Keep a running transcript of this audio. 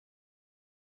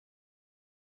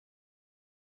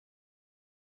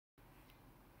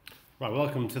Right,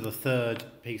 welcome to the third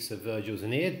piece of Virgil's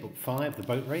Aeneid, Book 5, the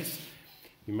boat race.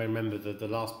 You may remember that the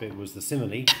last bit was the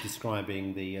simile,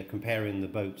 describing the comparing the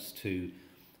boats to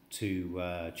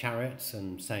chariots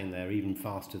and saying they're even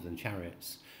faster than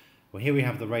chariots. Well, here we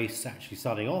have the race actually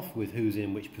starting off with who's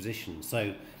in which position.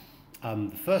 So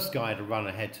the first guy to run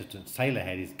ahead, to sail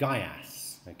ahead, is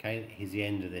Gyas. Okay, here's the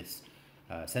end of this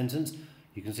sentence.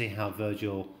 You can see how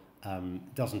Virgil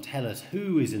doesn't tell us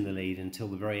who is in the lead until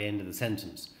the very end of the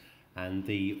sentence. And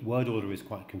the word order is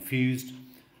quite confused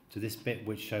to this bit,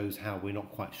 which shows how we're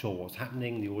not quite sure what's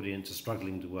happening. The audience is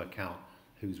struggling to work out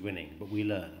who's winning, but we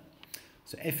learn.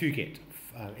 So effugit,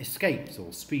 escapes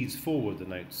or speeds forward, the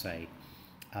notes say,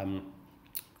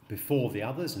 before the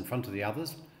others, in front of the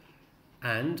others.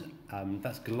 And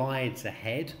that's glides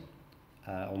ahead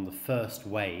on the first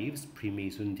waves,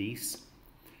 primis undis.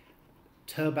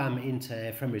 Turbam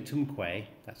inter fremitumque,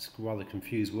 that's a rather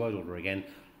confused word order again,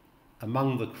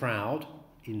 among the crowd,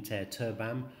 inter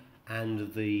turbam,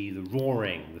 and the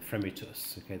roaring, the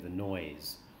fremitus, okay, the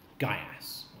noise,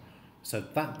 Gyas. So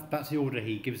that's the order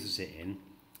he gives us it in.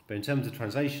 But in terms of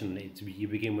translation, you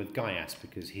begin with Gyas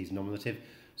because he's nominative.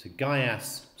 So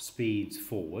Gyas speeds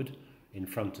forward in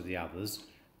front of the others,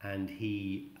 and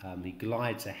he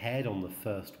glides ahead on the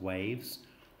first waves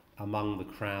among the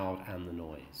crowd and the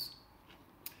noise.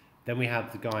 Then we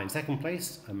have the guy in second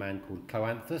place, a man called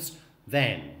Cloanthus.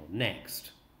 Then, or next,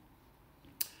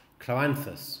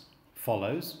 Cloanthus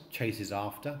follows, chases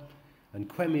after, and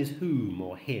quem is whom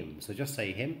or him. So just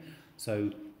say him. So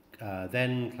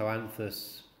then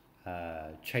Cloanthus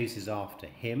chases after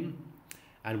him.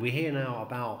 And we hear now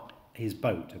about his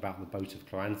boat, about the boat of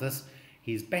Cloanthus.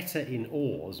 He's better in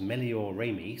oars, melior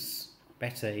remis,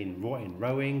 better in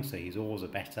rowing, so his oars are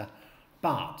better.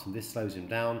 But, and this slows him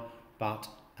down, but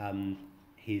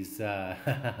he's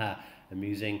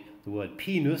amusing, the word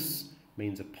pinus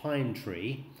means a pine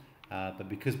tree, but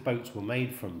because boats were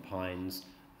made from pines,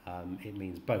 it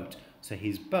means boat. So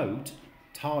his boat,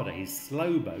 tarda, his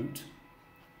slow boat,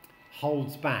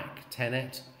 holds back,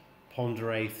 tenet,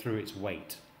 pondere, through its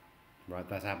weight. Right,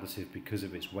 that's ablative because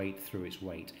of its weight, through its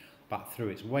weight. But through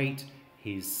its weight,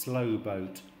 his slow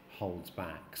boat holds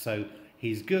back. So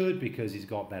he's good because he's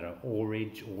got better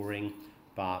oaring,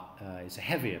 but it's a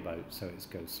heavier boat, so it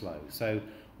goes slow. So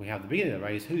we have the beginning of the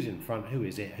race, who's in front, who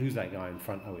is it, who's that guy in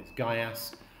front, oh, it's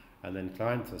Gyas, and then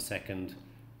Cloanthus second,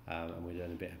 and we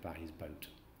learn a bit about his boat.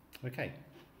 Okay.